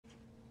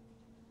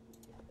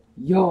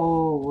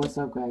Yo, what's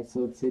up guys?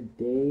 So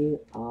today,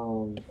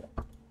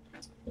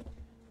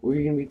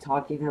 we're gonna be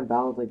talking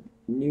about like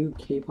new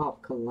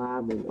K-pop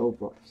collab and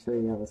Overwatch. So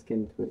yeah, let's get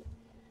into it.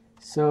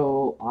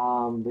 So,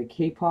 the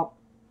K-pop,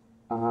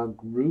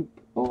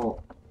 group,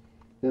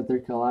 that they're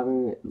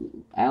collabing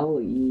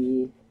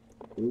with,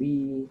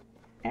 Lee,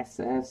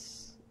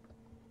 SSERAFIM.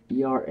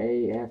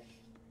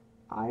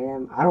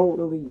 I don't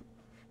really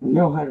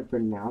know how to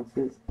pronounce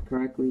this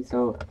correctly,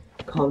 so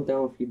calm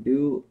down if you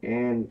do,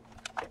 and,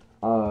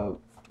 uh,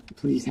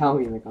 please tell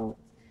me in the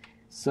comments.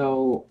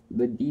 So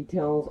the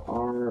details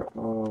are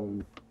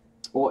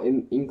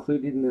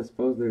included in this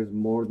post. There's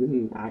more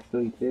than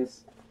actually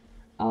this.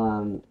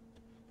 Um,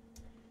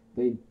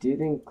 they did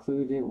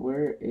include it.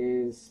 Where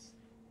is?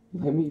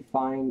 Let me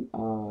find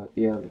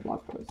the other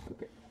blog post.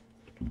 Okay,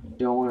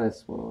 don't want to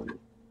spoil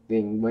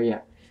anything, but yeah.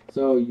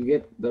 So you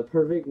get the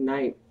perfect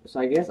night. So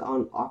I guess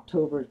on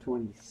October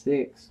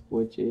 26th,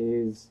 which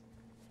is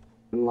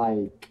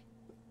like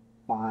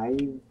 5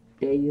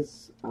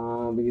 days,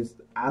 because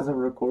as of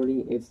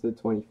recording it's the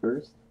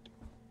 21st,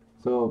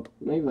 so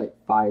maybe like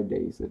 5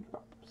 days it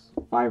drops,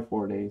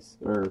 4 days,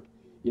 or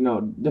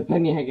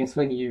depending I guess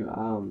when you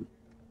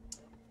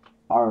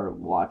are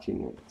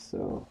watching it.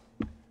 So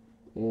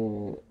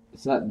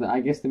I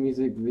guess the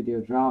music video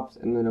drops,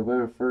 and then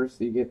November 1st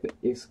you get the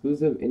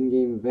exclusive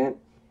in-game event,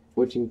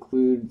 which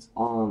includes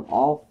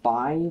all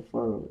five,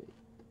 or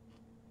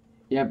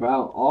yeah,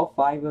 bro, all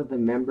five of the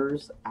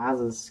members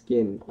as a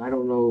skin. I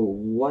don't know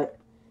what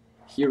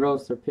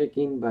heroes they're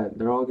picking, but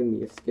they're all gonna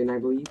be a skin, I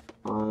believe.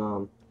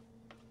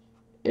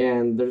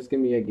 And there's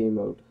gonna be a game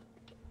mode.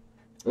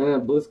 And a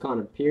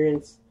BlizzCon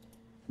appearance.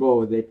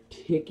 Bro, the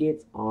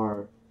tickets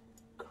are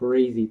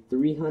crazy.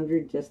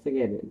 300 just to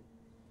get in.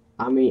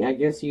 I mean, I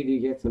guess you do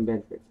get some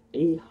benefits.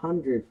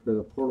 800 for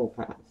the portal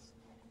pass.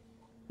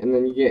 And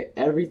then you get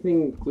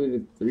everything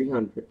included,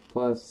 300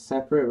 plus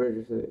separate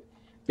registration.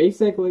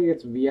 Basically,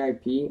 it's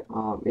VIP.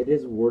 It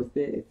is worth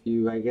it if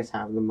you, I guess,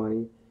 have the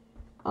money.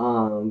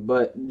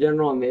 But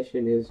general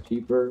admission is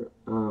cheaper.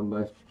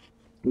 But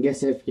I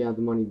guess if you have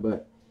the money,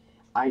 but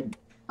I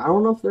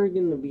don't know if they're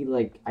gonna be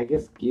like, I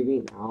guess,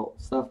 giving out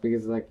stuff,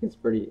 because like it's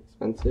pretty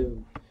expensive.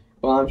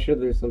 Well, I'm sure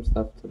there's some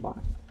stuff to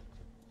buy.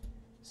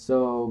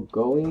 So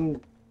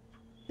going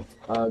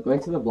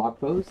to the blog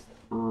post.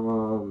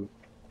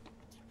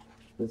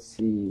 Let's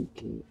see.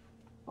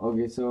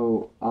 Okay,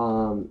 so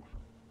I'm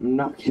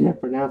not gonna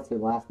pronounce their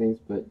last names,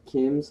 but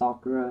Kim,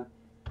 Sakura,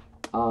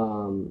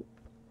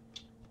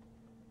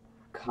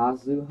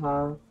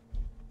 Kazuha,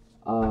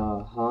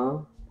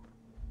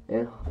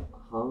 and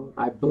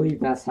I believe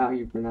that's how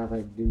you pronounce it.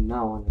 I do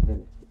not want to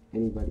offend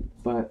anybody,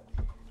 but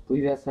I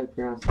believe that's how you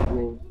pronounce their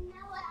name.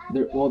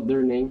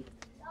 Their name.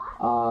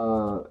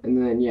 And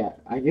then yeah,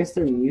 I guess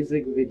their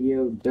music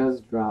video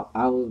does drop.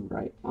 I was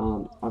right.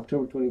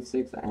 October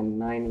 26th at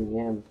 9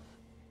 a.m.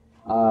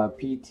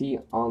 PT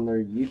on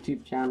their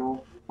YouTube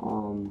channel.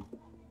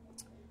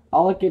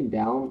 I'll link it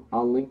down.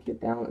 I'll link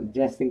it down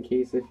just in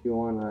case if you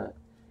wanna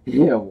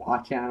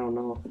watch it. I don't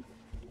know.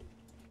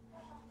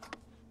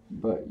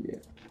 But yeah,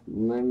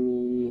 let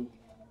me.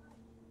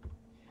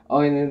 Oh,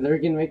 and then they're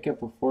gonna make a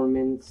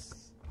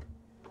performance.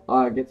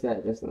 I'll get to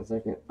that just in a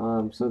second.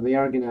 So they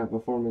are gonna have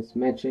performance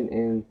mentioned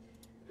in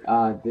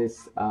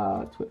this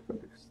tweet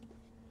first.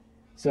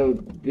 So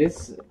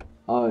this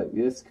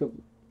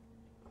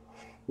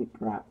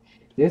crap.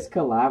 This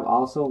collab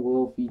also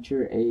will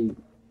feature a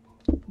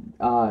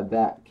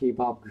that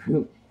K-pop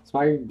group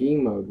inspired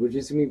game mode, which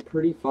is gonna be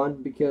pretty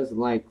fun, because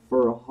like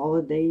for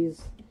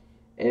holidays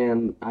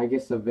and I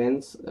guess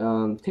events,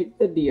 take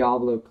the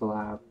Diablo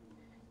collab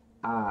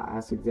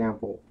as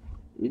example.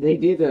 They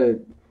did a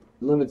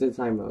limited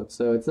time mode,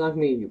 so it's not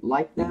gonna be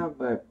like that,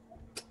 but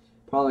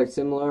probably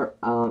similar.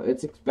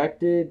 It's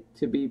expected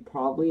to be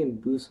probably in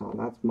Busan.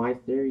 That's my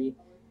theory,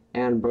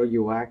 and Bro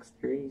Wax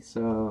theory.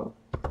 So,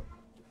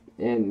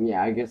 and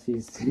yeah, I guess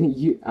he's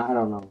I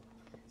don't know,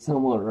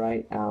 somewhat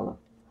right. I don't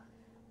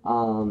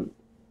know.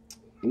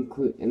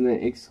 Include in the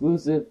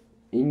exclusive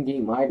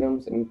in-game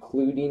items,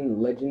 including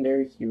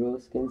legendary hero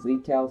skins.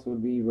 Details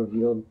would be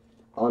revealed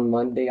on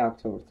Monday,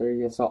 October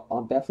 30th. So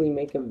I'll definitely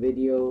make a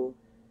video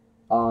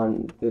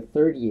on the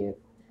 30th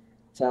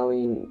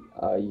telling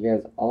you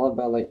guys all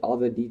about like all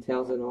the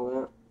details and all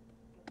that.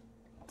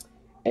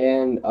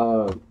 And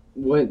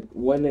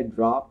when it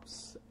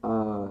drops,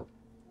 I'll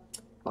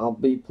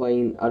be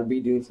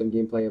doing some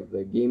gameplay of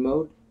the game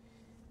mode,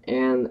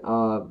 and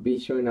be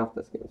showing off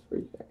the skins for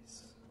you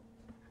guys.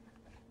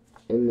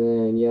 And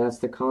then yeah, that's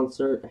the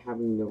concert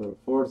happening November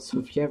 4th. So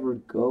if you ever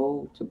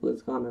go to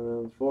BlizzCon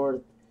November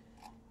 4th,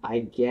 I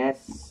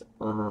guess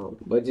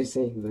but just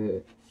saying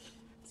the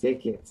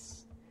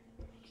tickets.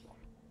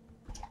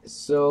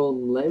 So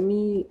let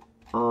me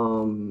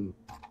I'm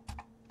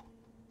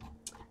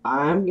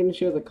gonna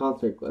show the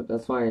concert clip.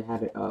 That's why I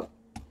had it up.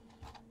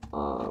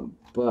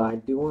 But I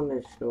do want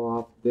to show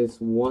off this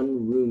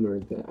one rumor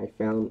that I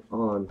found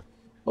on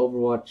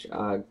Overwatch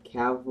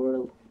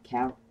Cavalry.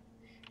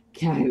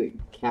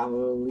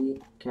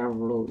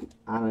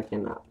 I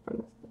cannot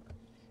pronounce that.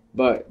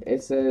 But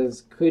it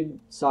says, could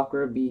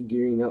Sakura be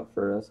gearing up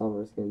for a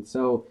Sombra skin?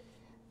 So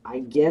I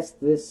guess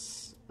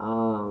this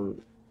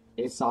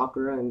is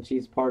Sakura, and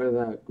she's part of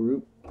that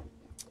group.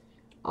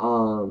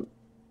 And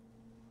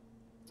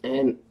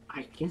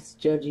I guess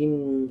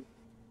judging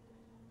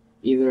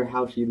either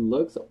how she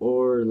looks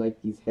or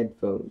like these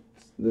headphones,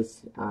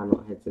 this, I don't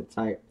know, headset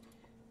type,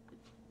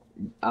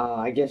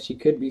 I guess she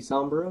could be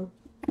Sombra.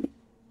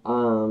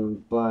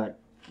 But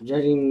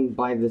judging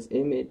by this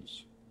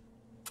image,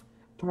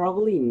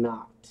 probably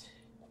not.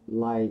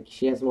 Like,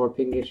 she has more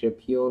pinkish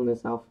appeal in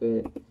this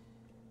outfit.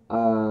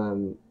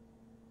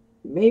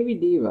 Maybe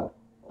Diva.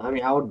 I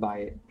mean, I would buy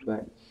it,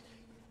 but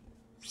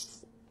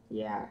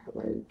yeah,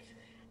 like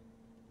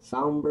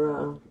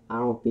Sombra, I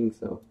don't think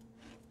so.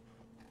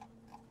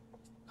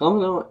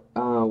 Comment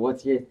out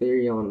what's your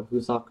theory on who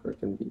Sakura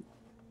can be.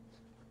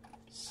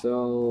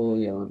 So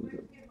yeah, let me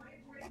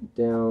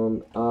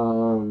go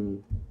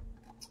down.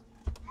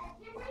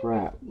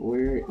 Crap,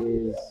 where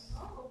is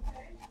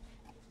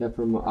the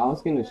promo? I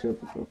was gonna show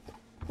the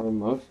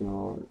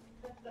promotional art.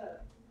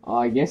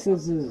 I guess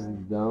this is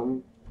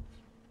dumb.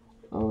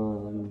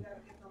 Oh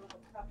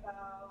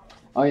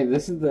yeah,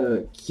 this is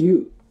the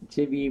cute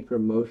chibi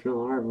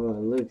promotional art, but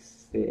it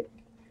looks sick.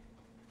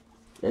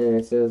 And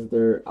it says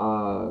their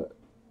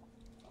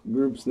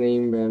group's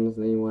name, band's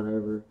name,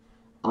 whatever,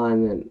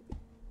 on an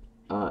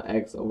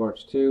X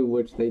Overwatch 2,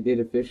 which they did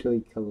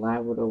officially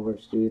collab with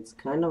Overwatch 2. It's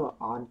kind of an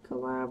odd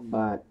collab,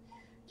 but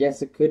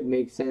yes, it could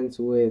make sense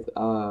with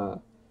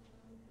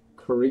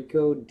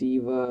Kuriko,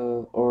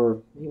 Diva,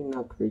 or maybe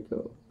not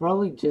Kuriko,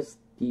 probably just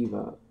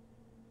Diva.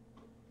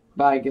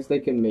 But I guess they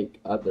can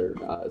make other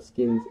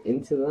skins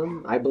into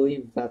them. I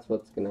believe that's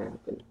what's gonna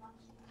happen.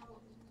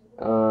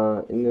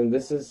 And then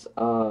this is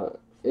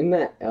in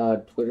that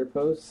Twitter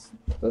post.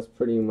 That's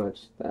pretty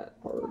much that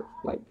art.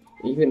 Like,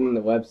 even in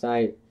the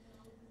website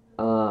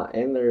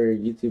and their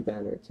YouTube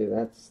banner too.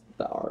 That's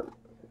the art,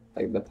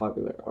 like the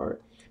popular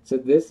art. So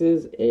this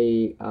is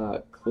a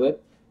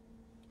clip.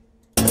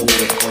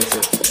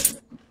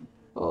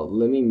 Oh,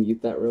 let me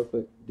mute that real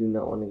quick. Do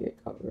not want to get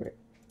copyright.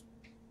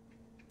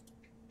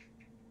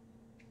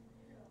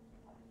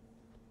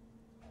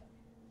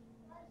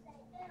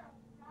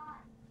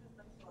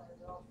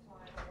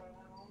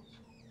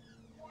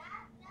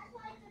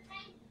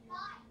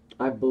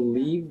 I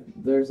believe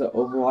there's an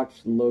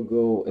Overwatch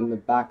logo in the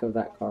back of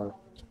that car.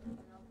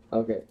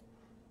 Okay,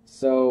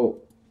 so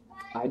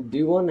I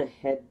do want to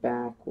head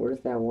back.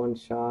 Where's that one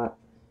shot?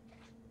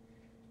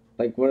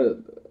 Like, what?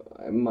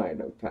 I might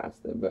have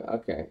passed it, but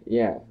okay,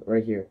 yeah,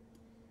 right here.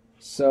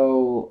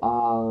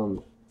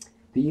 So,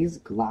 these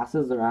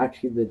glasses are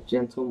actually the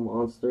Gentle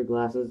Monster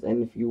glasses,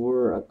 and if you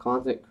were a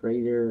content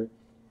creator,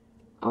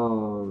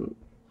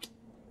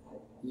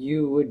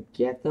 you would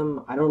get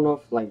them. I don't know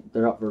if like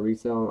they're up for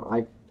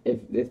resale.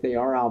 If they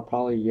are, I'll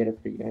probably get it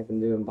for you guys and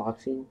do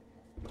unboxing.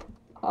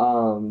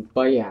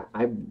 But yeah,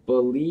 I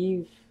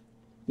believe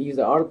these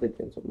are the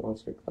Gentle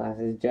Monster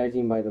glasses,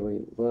 judging by the way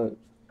it looks.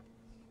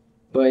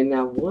 But in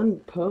that one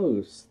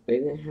post, they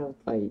didn't have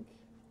like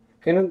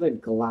kind of the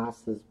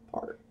glasses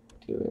part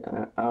to it.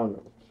 I don't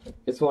know.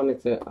 Just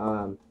wanted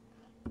to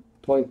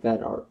point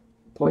that out.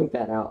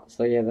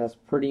 So yeah, that's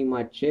pretty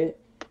much it.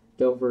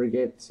 Don't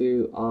forget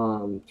to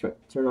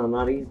turn on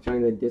notis,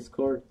 join the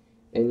Discord,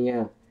 and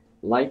yeah,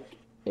 like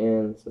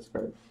and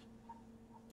subscribe.